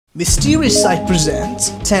Mysterious Psych presents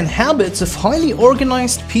 10 Habits of Highly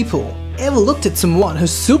Organized People. Ever looked at someone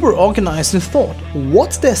who's super organized and thought,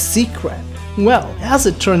 what's their secret? Well, as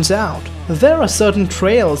it turns out, there are certain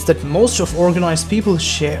trails that most of organized people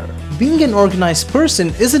share. Being an organized person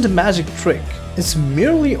isn't a magic trick. It's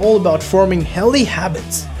merely all about forming healthy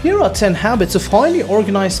habits. Here are 10 habits of highly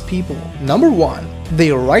organized people. Number 1. They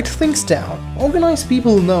write things down. Organized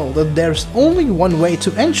people know that there's only one way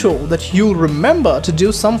to ensure that you'll remember to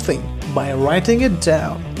do something: by writing it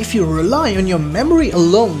down. If you rely on your memory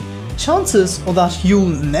alone, chances are that you'll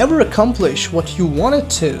never accomplish what you wanted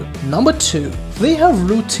to. Number 2. They have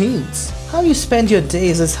routines. How you spend your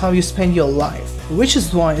days is how you spend your life, which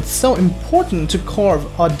is why it's so important to carve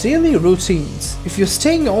our daily routines. If you're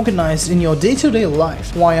staying organized in your day-to-day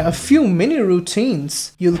life via a few mini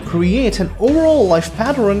routines, you'll create an overall life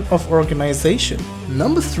pattern of organization.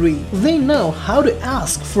 Number 3. They know how to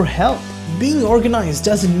ask for help. Being organized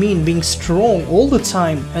doesn't mean being strong all the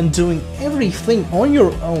time and doing everything on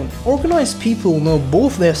your own. Organized people know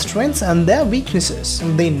both their strengths and their weaknesses,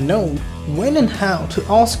 and they know when and how to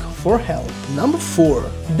ask for help. Number 4.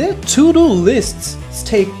 Their to-do lists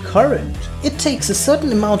stay current. It takes a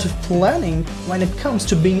certain amount of planning when it comes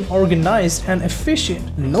to being organized and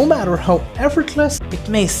efficient, no matter how effortless it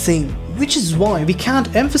may seem, which is why we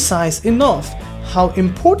can't emphasize enough how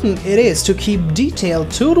important it is to keep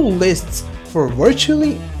detailed to-do lists for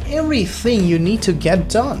virtually everything you need to get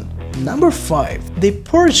done. Number 5. They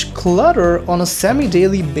purge clutter on a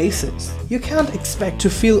semi-daily basis. You can't expect to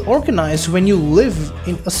feel organized when you live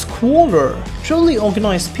in a squalor. Truly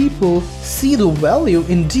organized people see the value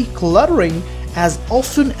in decluttering as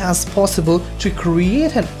often as possible to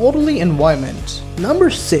create an orderly environment. Number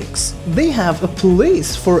 6. They have a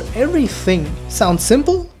place for everything. Sounds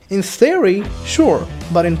simple? In theory, sure,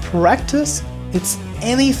 but in practice, it's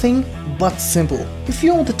anything but simple. If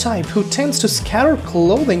you're the type who tends to scatter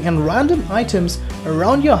clothing and random items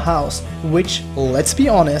around your house, which, let's be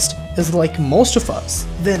honest, is like most of us,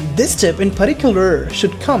 then this tip in particular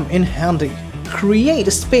should come in handy. Create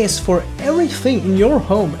a space for everything in your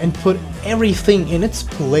home and put everything in its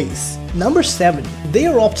place. Number 7. They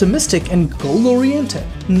are optimistic and goal-oriented.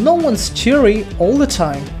 No one's cheery all the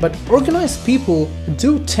time, but organized people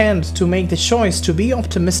do tend to make the choice to be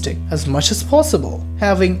optimistic as much as possible.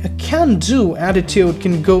 Having a can-do attitude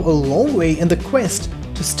can go a long way in the quest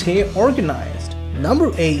to stay organized.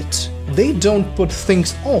 Number 8. They don't put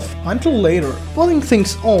things off until later. Putting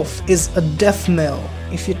things off is a death knell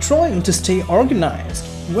if you're trying to stay organized.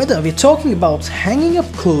 Whether we're talking about hanging up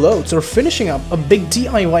clothes or finishing up a big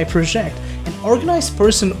DIY project, an organized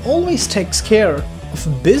person always takes care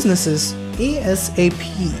of businesses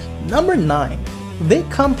ASAP. Number 9. They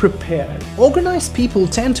come prepared. Organized people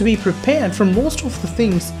tend to be prepared for most of the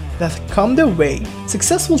things that come their way.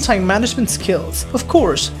 Successful time management skills, of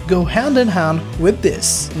course, go hand in hand with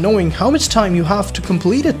this. Knowing how much time you have to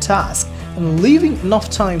complete a task and leaving enough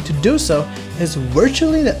time to do so is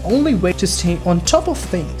virtually the only way to stay on top of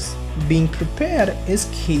things. Being prepared is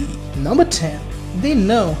key. Number 10. They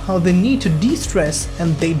know how they need to de-stress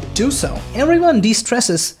and they do so. Everyone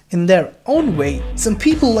de-stresses in their own way. Some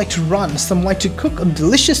people like to run, some like to cook a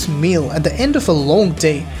delicious meal at the end of a long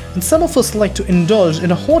day, and some of us like to indulge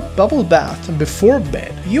in a hot bubble bath before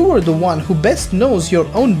bed. You are the one who best knows your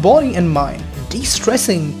own body and mind.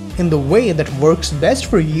 De-stressing in the way that works best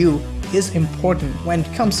for you is important when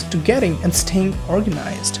it comes to getting and staying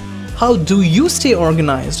organized. How do you stay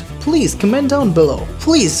organized? Please comment down below.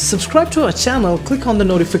 Please subscribe to our channel, click on the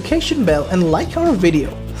notification bell and like our video.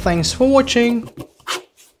 Thanks for watching.